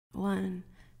1,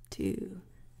 2,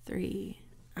 3.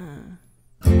 I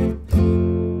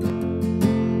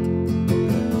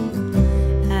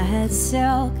had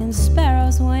silken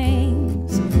sparrow's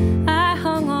wings. I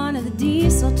hung on to the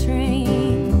Thistle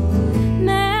train.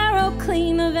 Marrow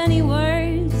clean of any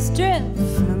words dripped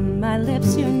from my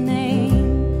lips your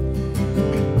name.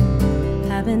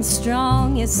 I've been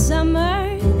strong as summer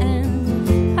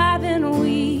and I've been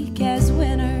weak as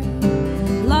winter,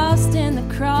 lost in the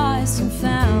cross and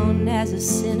found as a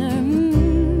sinner.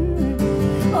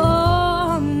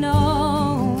 Oh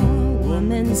no,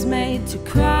 woman's made to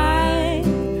cry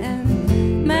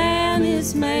and man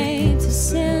is made to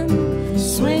sin.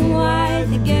 Swing wide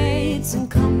the gates and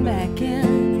come back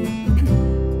in.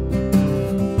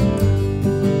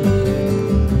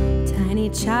 Tiny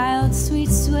child, sweet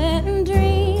sweat and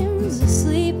dreams,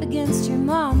 asleep against your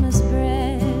mama's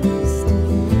breast.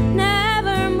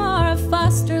 Never more a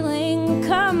fosterling,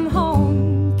 come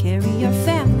home, carry your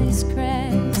family's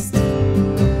crest.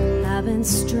 I've been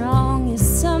strong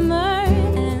as summer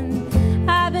and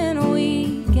I've been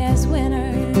weak as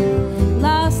winter,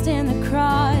 lost in the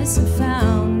cross and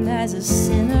found as a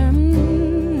sinner.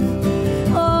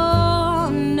 Oh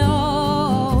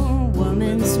no,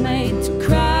 woman's made to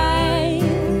cry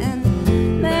and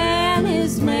man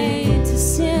is made to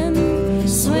sin.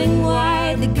 Swing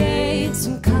wide the gates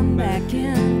and come back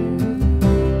in.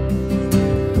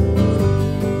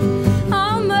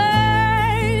 Oh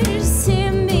mercy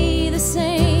me, this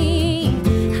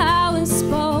ain't how it's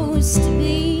supposed to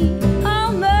be.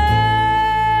 Oh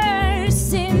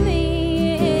mercy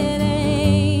me, it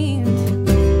ain't.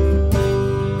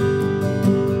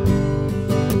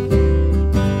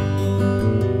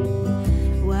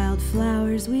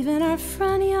 Wildflowers weaving our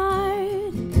front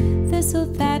yard, thistle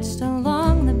thatched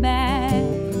along the back.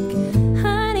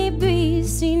 Honeybees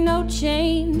see no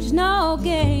change, no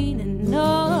gain and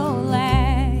no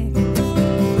lack.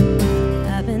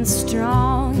 I've been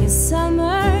strong as summer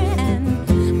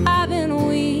and I've been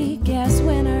weak as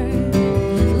winter,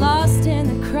 lost in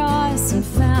the cross and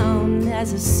found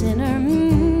as a sinner.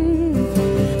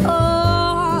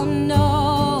 Oh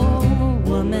no,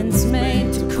 woman's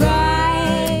made to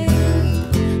cry,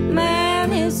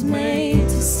 man is made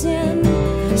to sin.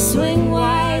 Swing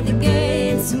wide the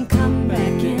gates and come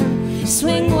back in.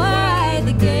 Swing wide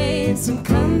the gates and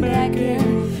come back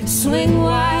in. Swing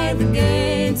wide the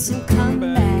gates and